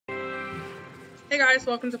Hey guys,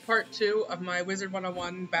 welcome to part 2 of my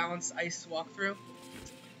Wizard101 Balanced Ice walkthrough.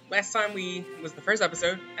 Last time was the first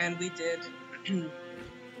episode, and we did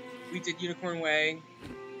Unicorn Way,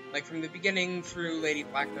 like from the beginning through Lady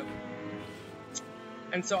Blackhook.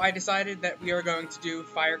 And so I decided that we are going to do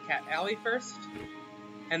Firecat Alley first,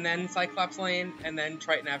 and then Cyclops Lane, and then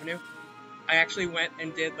Triton Avenue. I actually went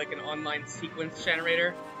and did like an online sequence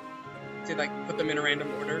generator to like put them in a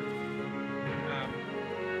random order.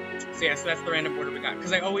 So that's the random order we got.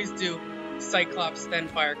 Because I always do Cyclops, then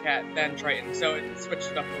Firecat, then Triton. So it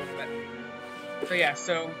switched it up a little bit. So yeah,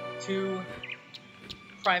 so to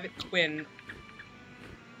Private Quinn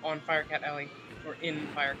on Firecat Alley, or in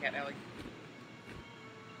Firecat Alley.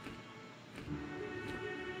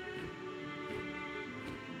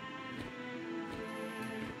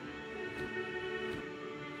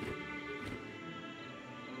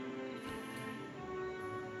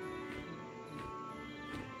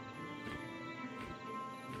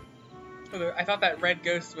 I thought that red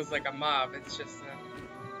ghost was like a mob. It's just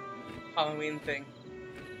a Halloween thing.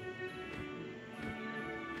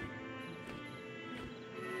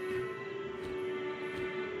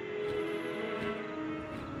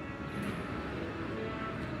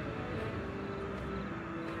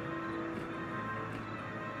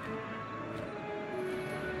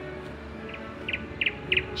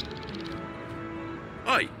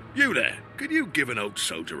 Hey, you there. Could you give an old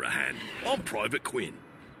soldier a hand? I'm Private Quinn.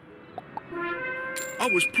 I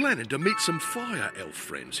was planning to meet some fire elf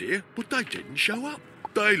friends here, but they didn't show up.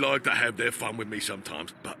 They like to have their fun with me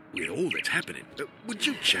sometimes, but with all that's happening, would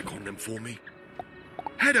you check on them for me?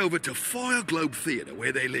 Head over to Fire Globe Theatre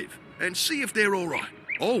where they live and see if they're all right.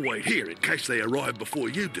 I'll wait here in case they arrive before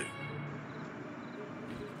you do.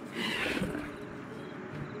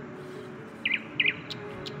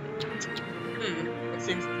 What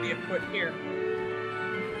seems to be afoot here?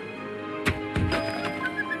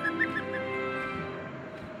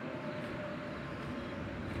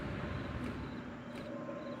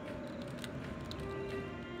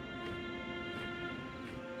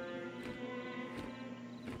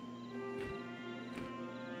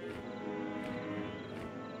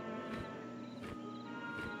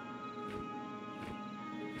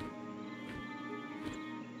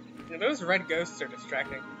 Those red ghosts are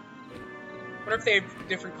distracting. What if they have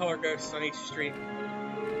different color ghosts on each street?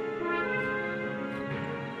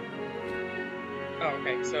 Oh,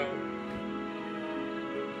 okay, so...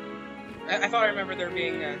 I thought I remember there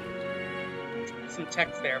being some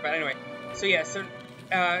text there, but anyway. So yeah, so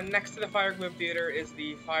next to the Fire Globe Theater is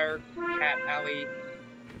the Firecat Alley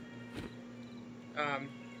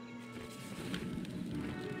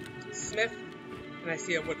Smith. And I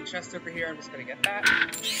see a wooden chest over here, I'm just gonna get that.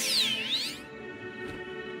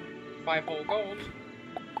 5 whole gold.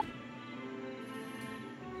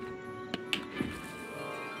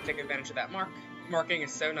 Take advantage of that marking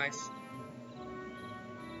is so nice.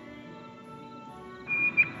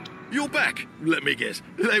 You're back. Let me guess.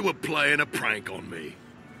 They were playing a prank on me.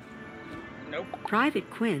 Nope. Private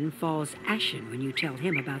Quinn falls ashen when you tell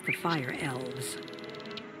him about the fire elves.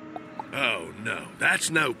 Oh, no. That's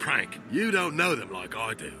no prank. You don't know them like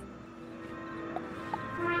I do.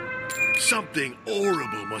 Something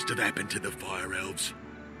horrible must have happened to the fire elves.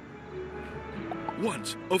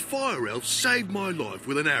 Once, a fire elf saved my life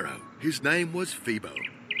with an arrow. His name was Phoebo.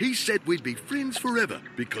 He said we'd be friends forever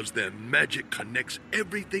because their magic connects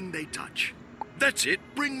everything they touch. That's it.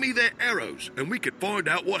 Bring me their arrows and we could find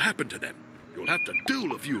out what happened to them. You'll have to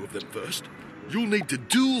duel a few of them first. You'll need to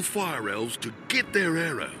duel fire elves to get their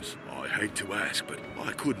arrows. I hate to ask, but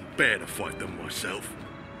I couldn't bear to fight them myself.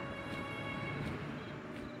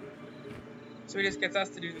 So he just gets us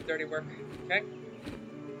to do the dirty work, okay?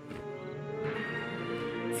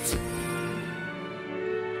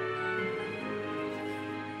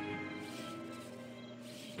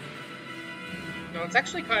 No, it's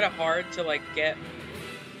actually kind of hard to, like, get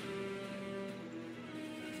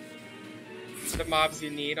the mobs you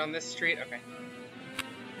need on this street. Okay.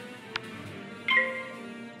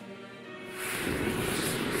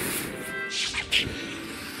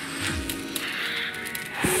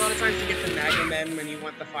 A lot of times you get the Magma Men when you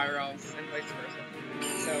want the Fire Elves and vice versa.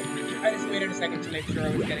 So I just waited a second to make sure I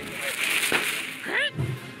was getting the right.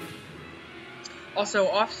 Also,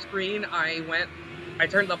 off screen, I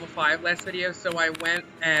turned level 5 last video, so I went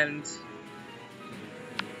and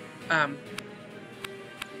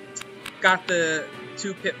got the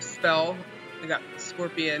 2-pip spell. I got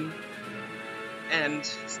Scorpion and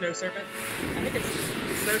Snow Serpent. I think it's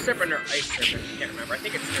Snow Serpent or Ice Serpent. I can't remember. I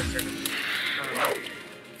think it's Snow Serpent.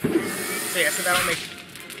 So yeah, so that'll make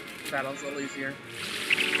battles a little easier.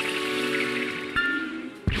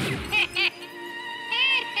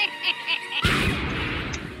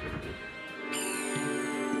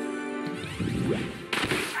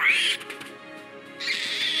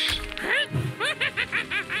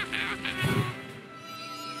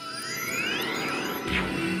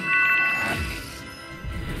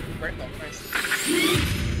 Fireball, nice.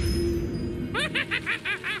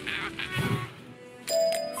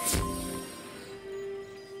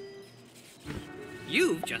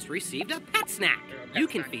 You've just received a pet snack. You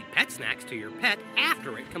can feed pet snacks to your pet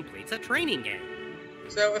after it completes a training game.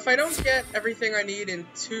 So if I don't get everything I need in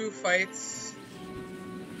 2 fights,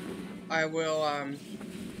 I will,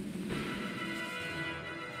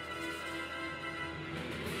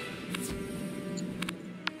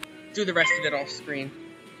 do the rest of it off screen.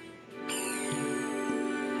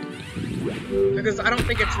 Because I don't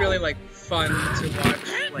think it's really, like, fun to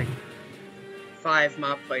watch, like, 5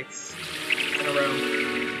 mob fights in a row.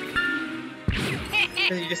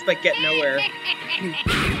 Because you just, like, get nowhere. You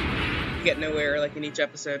get nowhere, like, in each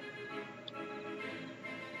episode.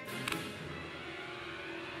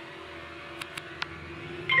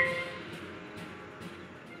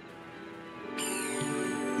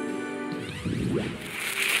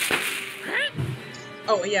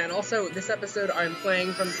 Oh, yeah, and also, this episode I'm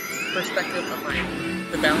playing from the perspective of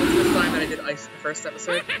the balance this time that I did Ice the first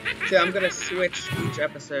episode. So I'm gonna switch each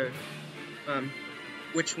episode,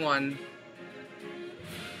 which one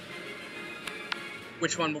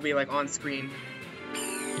will be, like, on screen.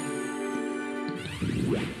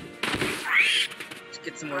 Just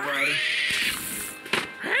get some more variety.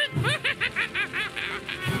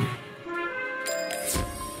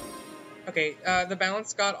 Okay, the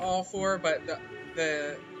balance got all 4, but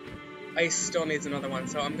the ice still needs another one,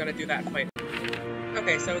 so I'm gonna do that fight.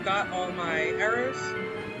 Okay, so got all my arrows.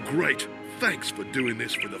 Great. Thanks for doing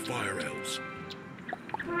this for the Fire Elves.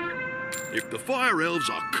 If the Fire Elves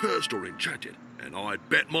are cursed or enchanted, and I'd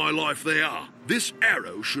bet my life they are, this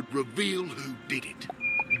arrow should reveal who did it.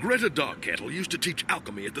 Greta Darkkettle used to teach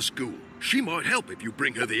alchemy at the school. She might help if you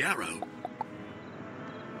bring her the arrow.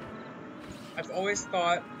 I've always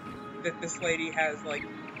thought that this lady has, like,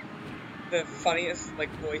 the funniest, like,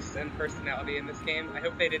 voice and personality in this game. I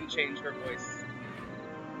hope they didn't change her voice.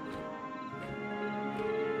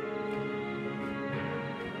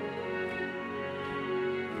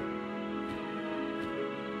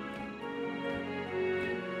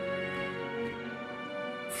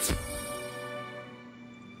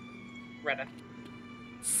 Greta.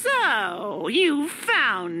 So, you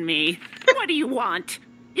found me. What do you want?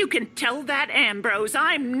 You can tell that Ambrose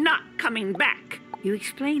I'm not coming back. You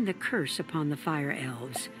explain the curse upon the Fire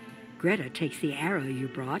Elves. Greta takes the arrow you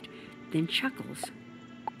brought, then chuckles.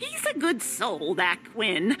 He's a good soul, that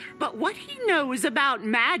Quinn, but what he knows about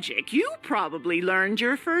magic you probably learned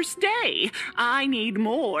your first day. I need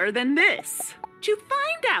more than this. To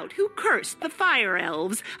find out who cursed the Fire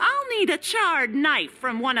Elves, I'll need a charred knife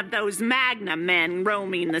from one of those Magna men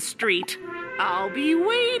roaming the street. I'll be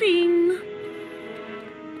waiting.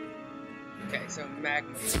 Okay, so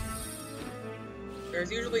Magna.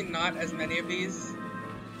 There's usually not as many of these.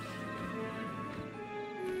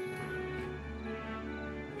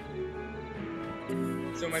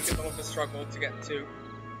 So it might be a little bit of a struggle to get to.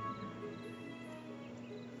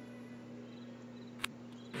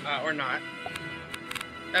 Or not.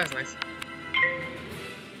 That was nice.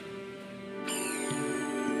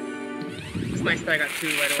 It's nice that I got 2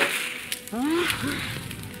 right away.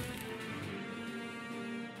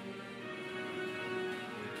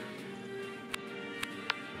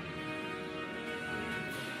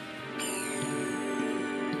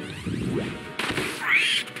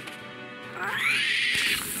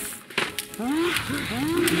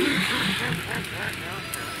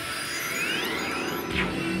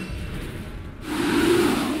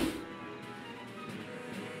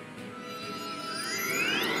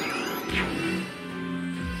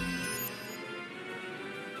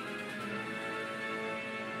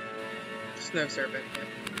 Snow Serpent, yeah.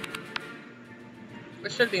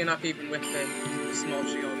 This should be enough even with the small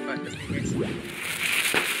shield, but just in case.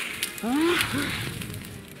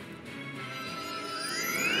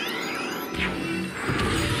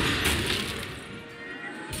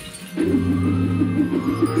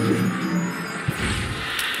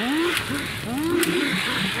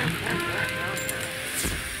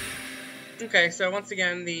 Okay, so once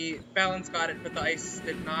again, the balance got it, but the ice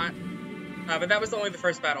did not. But that was only the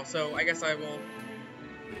first battle, so I guess I will...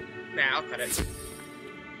 Nah, I'll cut it.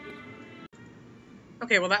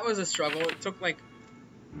 Okay, well that was a struggle. It took like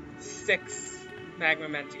 6 magma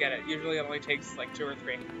men to get it. Usually it only takes like 2 or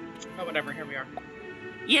 3. But whatever, here we are.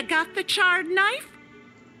 You got the charred knife?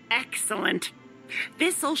 Excellent.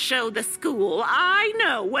 This'll show the school I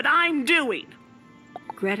know what I'm doing.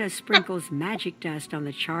 Greta sprinkles magic dust on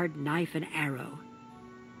the charred knife and arrow.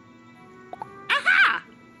 Aha!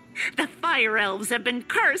 The Fire Elves have been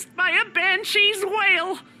cursed by a Banshee's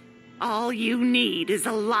wail. All you need is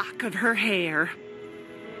a lock of her hair.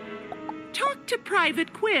 to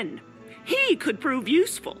Private Quinn. He could prove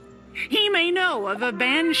useful. He may know of a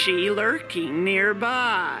banshee lurking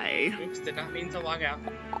nearby. Oops, did not mean to log out.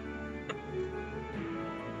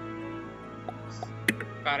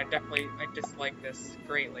 God, I dislike this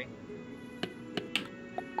greatly.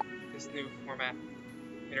 This new format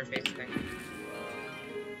interface thing.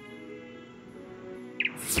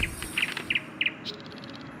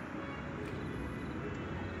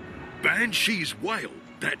 Banshee's wail?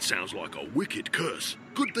 That sounds like a wicked curse.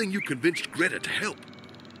 Good thing you convinced Greta to help.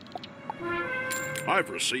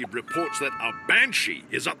 I've received reports that a banshee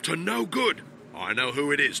is up to no good. I know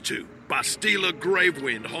who it is, too. Bastila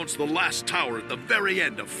Gravewind haunts the last tower at the very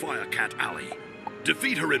end of Firecat Alley.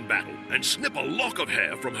 Defeat her in battle and snip a lock of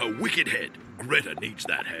hair from her wicked head. Greta needs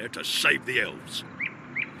that hair to save the elves.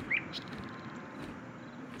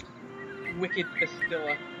 Wicked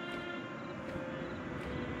Bastila.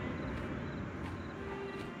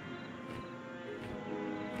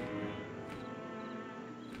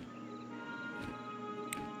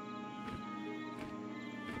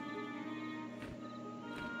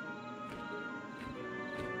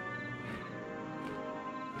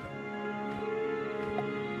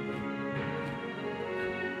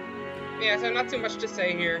 Yeah, so not too much to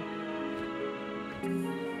say here.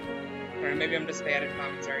 Or maybe I'm just bad at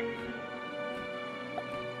commentary.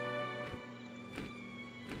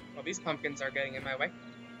 Well, these pumpkins are getting in my way.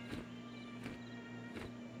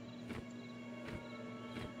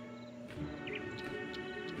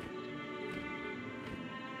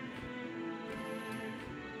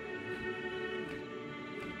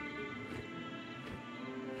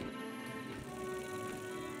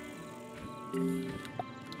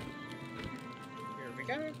 Here we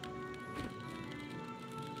go.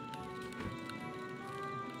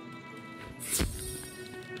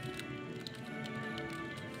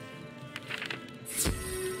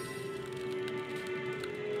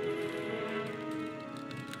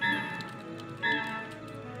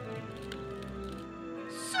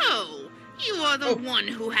 So, you are the one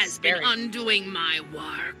who has been undoing my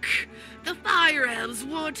work. The Fire Elves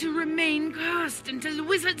were to remain cursed until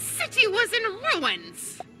Wizard City was in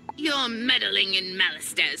ruins. Your meddling in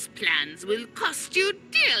Malister's plans will cost you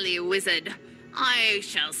dearly, Wizard. I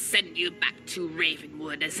shall send you back to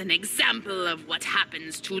Ravenwood as an example of what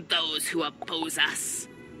happens to those who oppose us.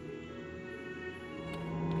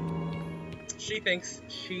 She thinks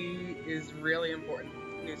she is really important.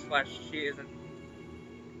 Newsflash, she isn't.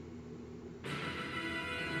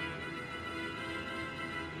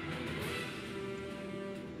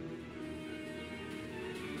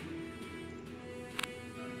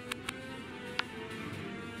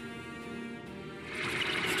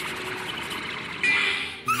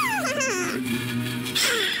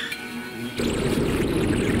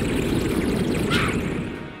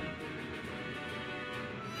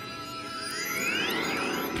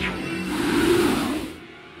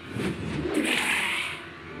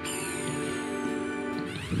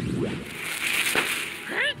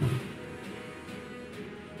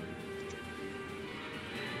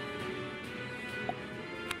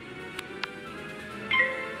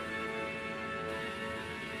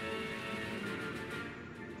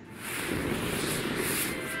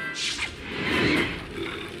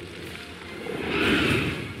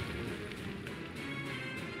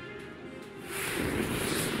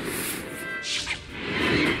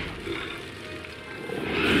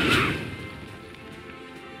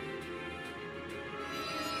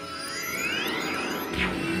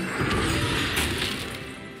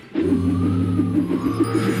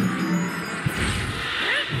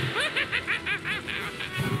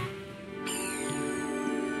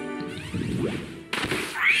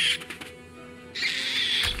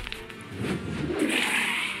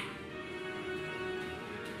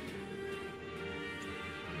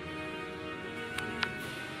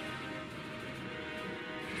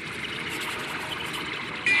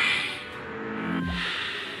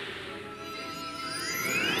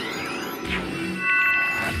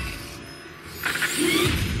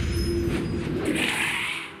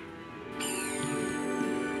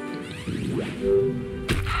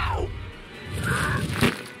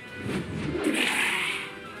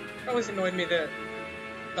 Always annoyed me that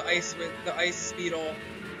the ice beetle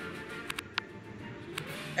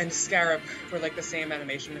and scarab were like the same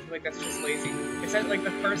animation. I feel like that's just lazy. It's at like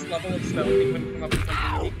the first level of spell, they couldn't come up with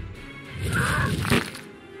something unique.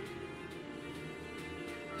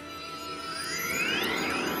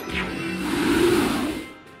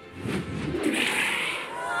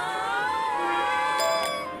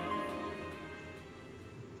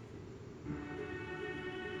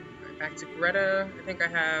 Back to Greta. I think I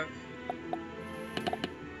have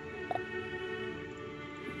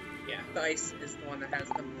The ice is the one that has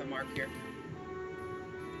the mark here.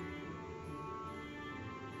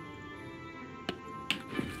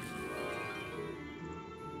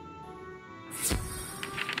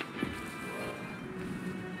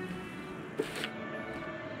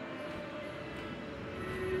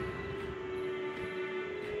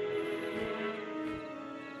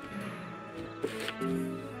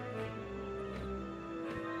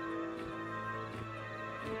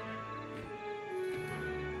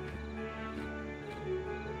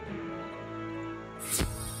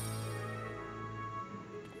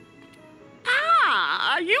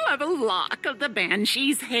 You have a lock of the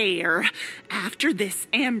Banshee's hair. After this,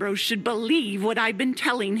 Ambrose should believe what I've been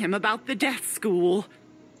telling him about the death school.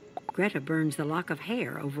 Greta burns the lock of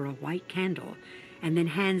hair over a white candle and then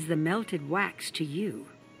hands the melted wax to you.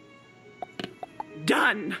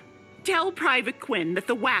 Done. Tell Private Quinn that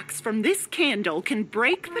the wax from this candle can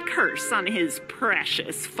break the curse on his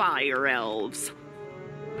precious fire elves.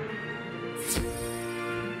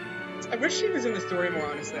 I wish she was in the story more,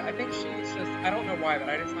 honestly. I think she's just, I don't know why, but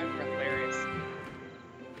I just find her hilarious.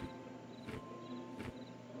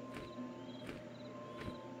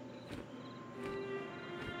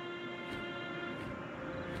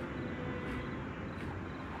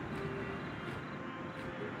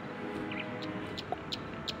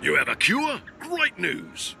 You have a cure? Great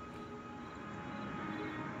news!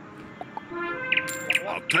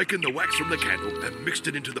 I've taken the wax from the candle and mixed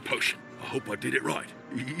it into the potion. I hope I did it right.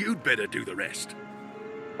 You'd better do the rest.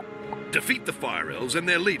 Defeat the Fire Elves and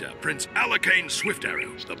their leader, Prince Alacane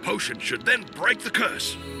Swiftarrow. The potion should then break the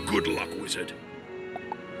curse. Good luck, wizard.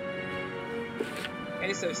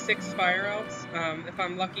 Okay, so 6 Fire Elves. If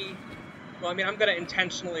I'm lucky... Well, I mean, I'm gonna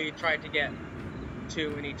intentionally try to get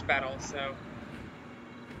 2 in each battle, so...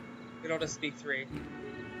 It'll just be 3.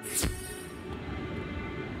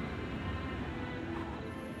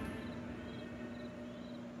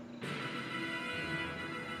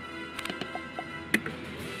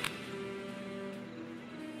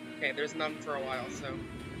 Okay, there's none for a while, so...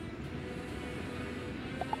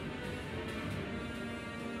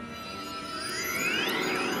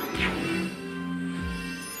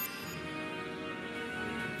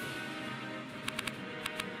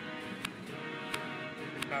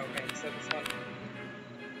 Okay, so this one...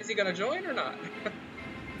 Is he gonna join or not?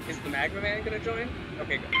 Is the Magma Man gonna join?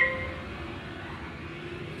 Okay, good.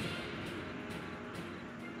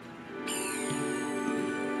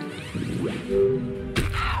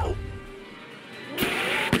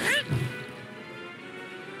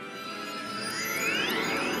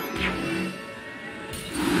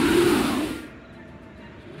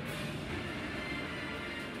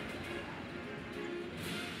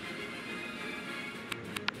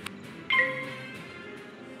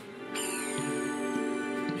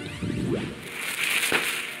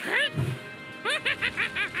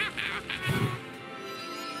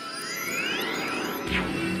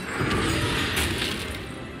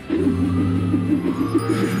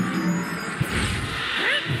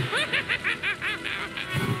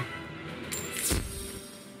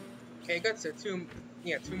 Okay, good. So two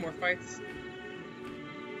more fights.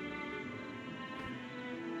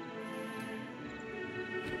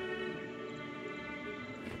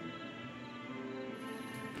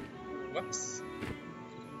 Whoops.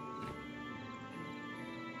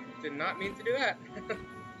 Did not mean to do that.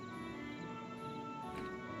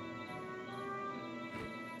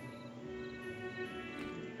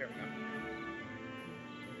 There we go.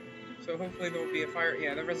 So hopefully there will be a fire.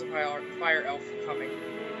 Yeah, there is a fire elf coming.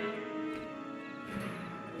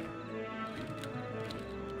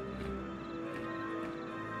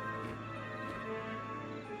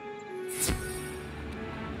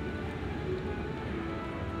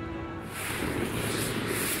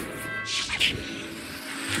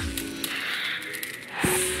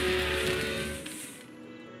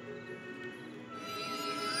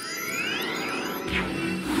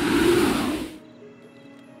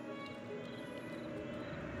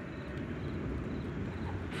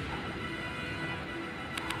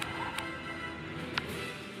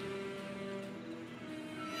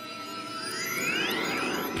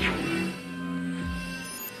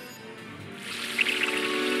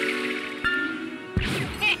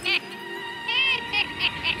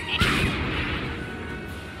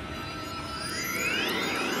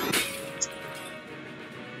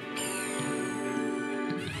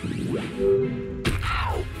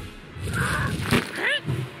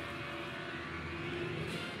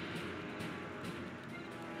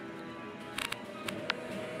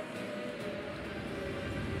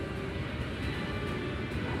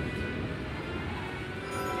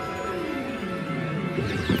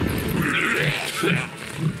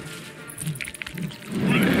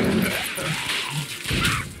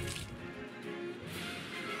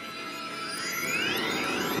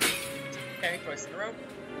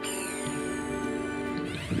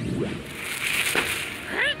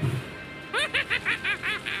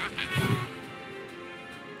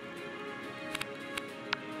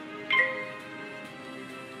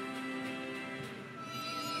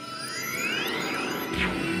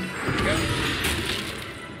 now.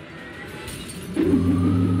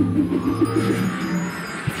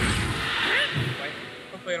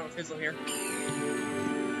 Hopefully I don't fizzle here.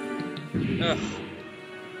 Ugh.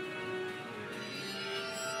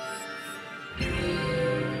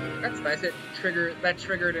 That's nice. That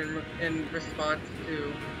triggered in response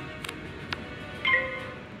to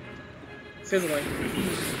fizzling.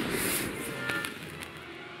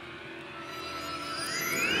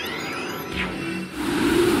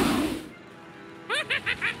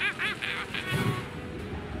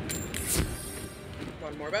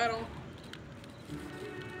 One more battle.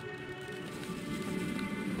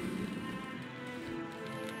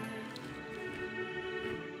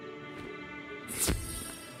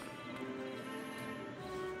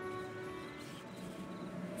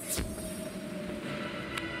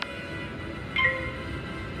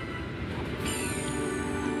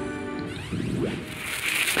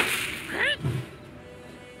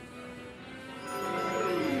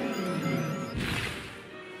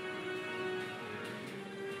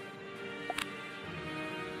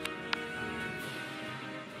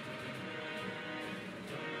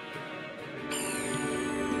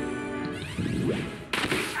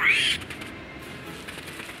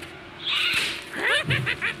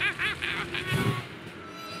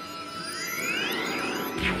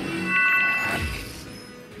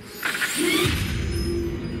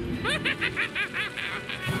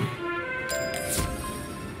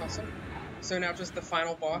 Awesome. So now just the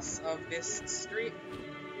final boss of this street.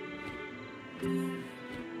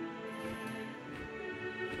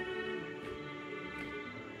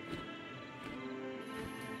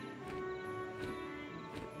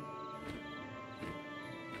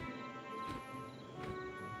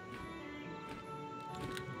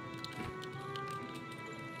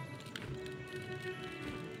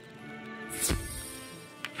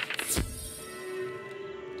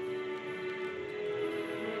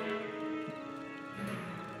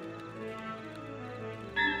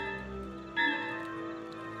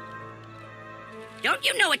 Don't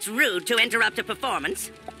you know it's rude to interrupt a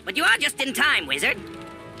performance? But you are just in time, Wizard.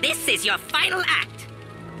 This is your final act.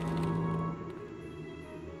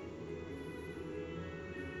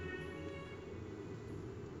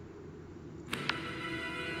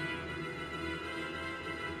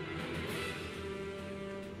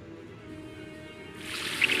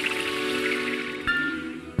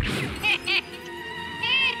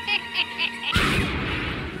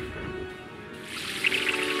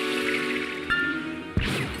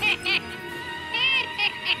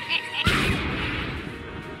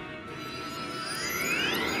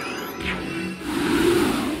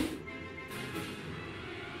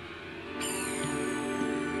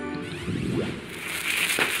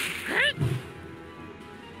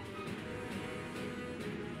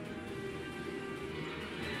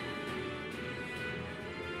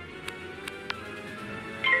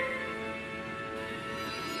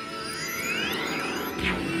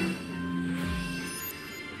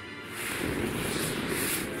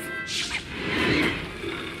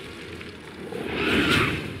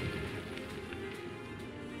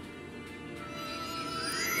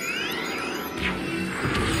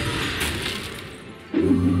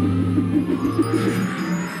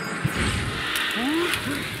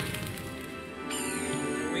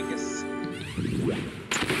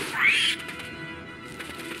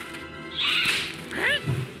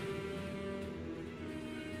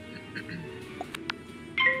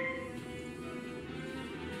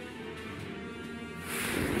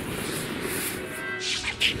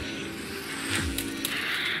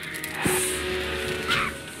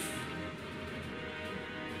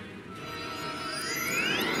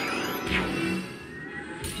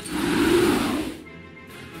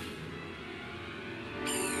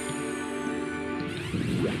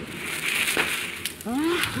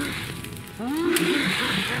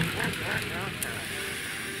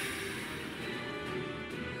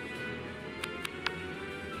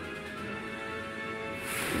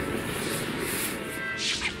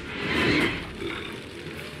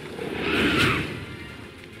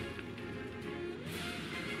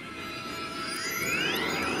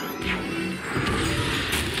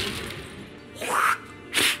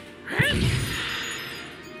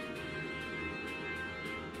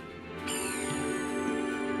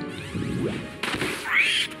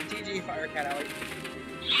 GG, Firecat Alley.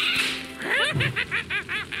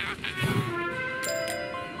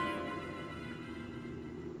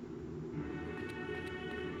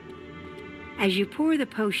 As you pour the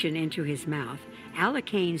potion into his mouth,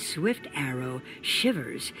 Alacane's swift arrow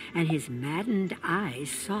shivers and his maddened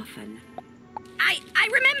eyes soften. I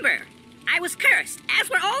remember. I was cursed, as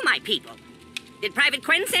were all my people. Did Private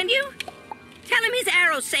Quinn send you? Tell him his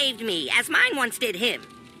arrow saved me, as mine once did him.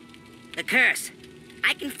 The curse.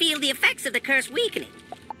 I can feel the effects of the curse weakening.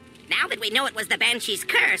 Now that we know it was the Banshee's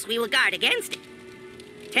curse, we will guard against it.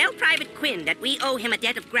 Tell Private Quinn that we owe him a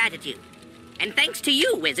debt of gratitude. And thanks to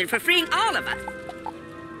you, Wizard, for freeing all of us.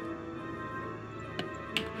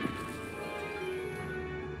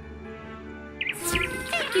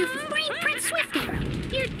 Thank you for freeing Prince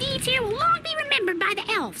Swiftarrow. Your deeds here will long be remembered by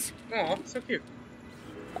the elves. Oh, so cute.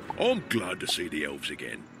 I'm glad to see the elves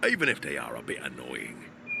again, even if they are a bit annoying.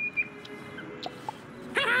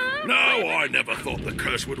 No, I never thought the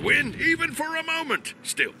curse would win, even for a moment.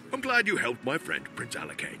 Still, I'm glad you helped my friend, Prince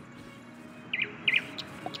Alacane.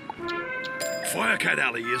 Firecat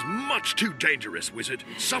Alley is much too dangerous, Wizard.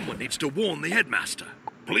 Someone needs to warn the headmaster.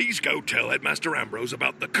 Please go tell Headmaster Ambrose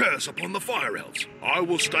about the curse upon the Fire Elves. I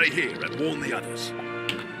will stay here and warn the others.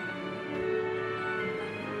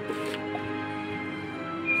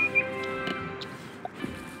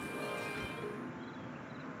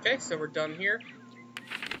 Okay, so we're done here.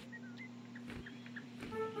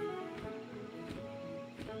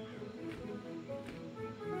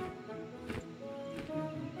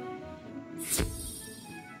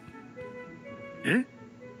 Huh?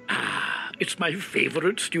 Ah, it's my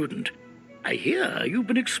favorite student. I hear you've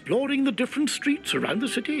been exploring the different streets around the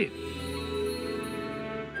city.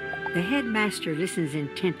 The headmaster listens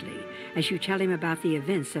intently as you tell him about the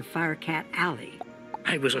events of Firecat Alley.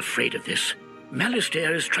 I was afraid of this.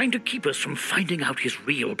 Malistaire is trying to keep us from finding out his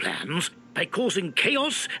real plans by causing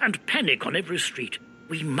chaos and panic on every street.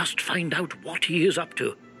 We must find out what he is up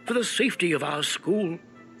to for the safety of our school.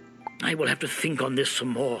 I will have to think on this some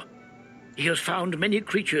more. He has found many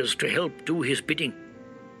creatures to help do his bidding.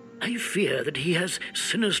 I fear that he has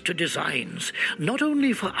sinister designs, not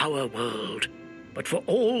only for our world, but for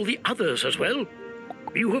all the others as well.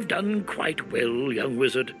 You have done quite well, young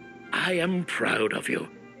wizard. I am proud of you.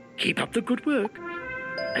 Keep up the good work.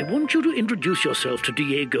 I want you to introduce yourself to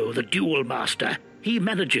Diego, the Duel Master. He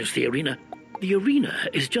manages the arena. The arena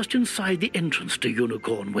is just inside the entrance to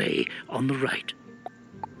Unicorn Way, on the right.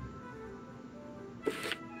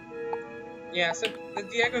 Yeah, so the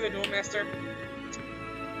Diego the Duel Master,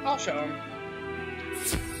 I'll show him.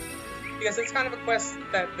 Because it's kind of a quest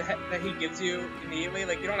that he gives you immediately.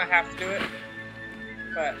 Like, you don't have to do it,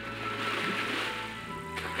 but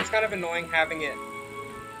it's kind of annoying having it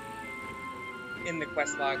in the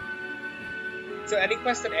quest log. So any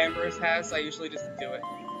quest that Ambrose has, I usually just do it,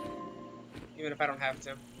 even if I don't have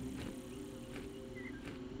to.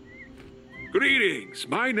 Greetings.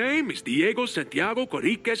 My name is Diego Santiago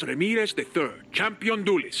Corriquez Ramirez III, champion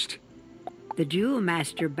duelist. The Duel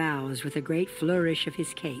Master bows with a great flourish of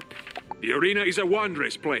his cape. The arena is a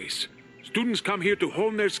wondrous place. Students come here to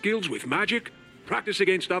hone their skills with magic, practice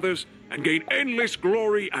against others, and gain endless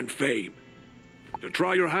glory and fame. To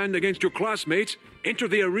try your hand against your classmates, enter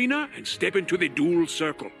the arena and step into the duel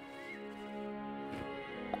circle.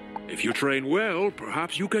 If you train well,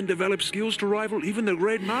 perhaps you can develop skills to rival even the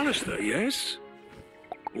great Malistaire, yes?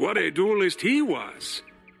 What a duelist he was!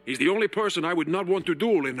 He's the only person I would not want to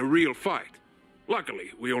duel in a real fight.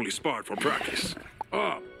 Luckily, we only sparred for practice.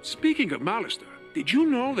 Speaking of Malistaire, did you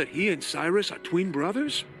know that he and Cyrus are twin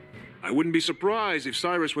brothers? I wouldn't be surprised if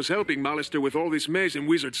Cyrus was helping Malistaire with all this maze in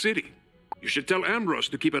Wizard City. You should tell Ambrose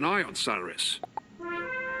to keep an eye on Cyrus.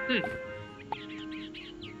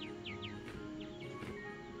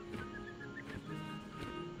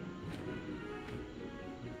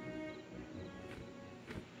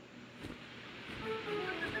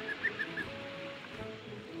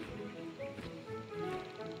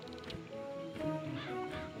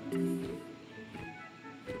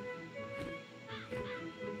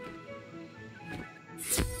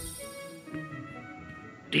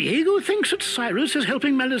 Diego thinks that Cyrus is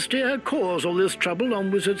helping Malistaire cause all this trouble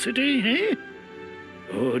on Wizard City, eh?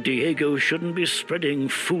 Oh, Diego shouldn't be spreading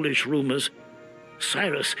foolish rumors.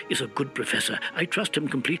 Cyrus is a good professor. I trust him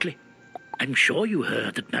completely. I'm sure you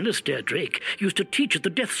heard that Malistaire Drake used to teach at the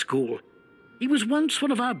Death School. He was once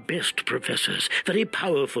one of our best professors, very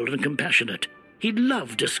powerful and compassionate. He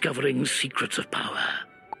loved discovering secrets of power.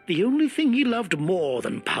 The only thing he loved more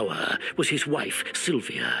than power was his wife,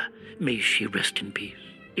 Sylvia. May she rest in peace.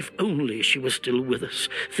 If only she was still with us,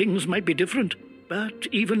 things might be different. But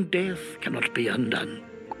even death cannot be undone.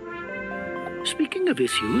 Speaking of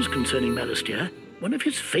issues concerning Malistaire, one of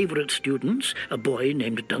his favorite students, a boy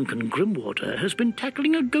named Duncan Grimwater, has been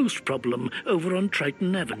tackling a ghost problem over on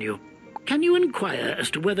Triton Avenue. Can you inquire as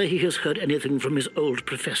to whether he has heard anything from his old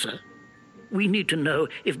professor? We need to know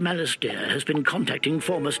if Malastare has been contacting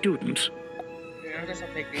former students. Yeah, I guess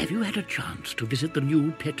I'll take these. Have you had a chance to visit the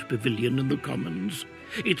new pet pavilion in the Commons?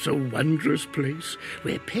 It's a wondrous place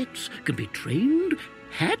where pets can be trained,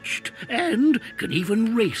 hatched, and can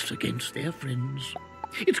even race against their friends.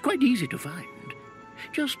 It's quite easy to find.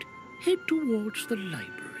 Just head towards the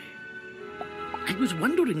library. I was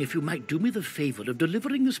wondering if you might do me the favor of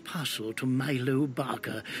delivering this parcel to Milo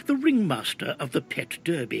Barker, the ringmaster of the Pet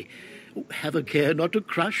Derby. Have a care not to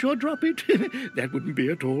crush or drop it. That wouldn't be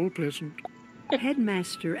at all pleasant.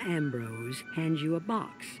 Headmaster Ambrose hands you a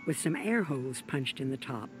box with some air holes punched in the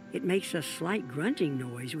top. It makes a slight grunting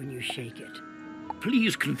noise when you shake it.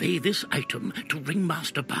 Please convey this item to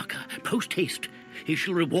Ringmaster Barker, post-haste. He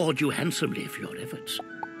shall reward you handsomely for your efforts.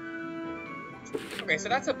 Okay, so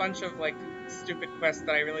that's a bunch of, like, stupid quests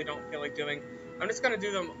that I really don't feel like doing. I'm just gonna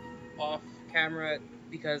do them off camera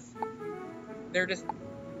because they're just...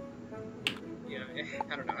 Yeah,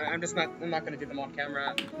 I don't know. I'm not gonna do them on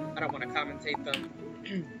camera. I don't want to commentate them.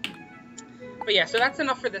 But yeah, so that's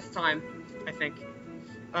enough for this time, I think.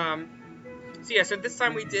 So yeah, so this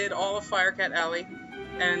time we did all of Firecat Alley,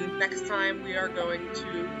 and next time we are going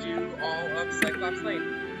to do all of Cyclops Lane,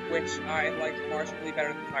 which I like marginally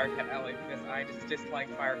better than Firecat Alley, because I just dislike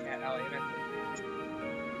Firecat Alley immensely.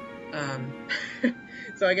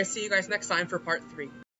 So I guess see you guys next time for part 3.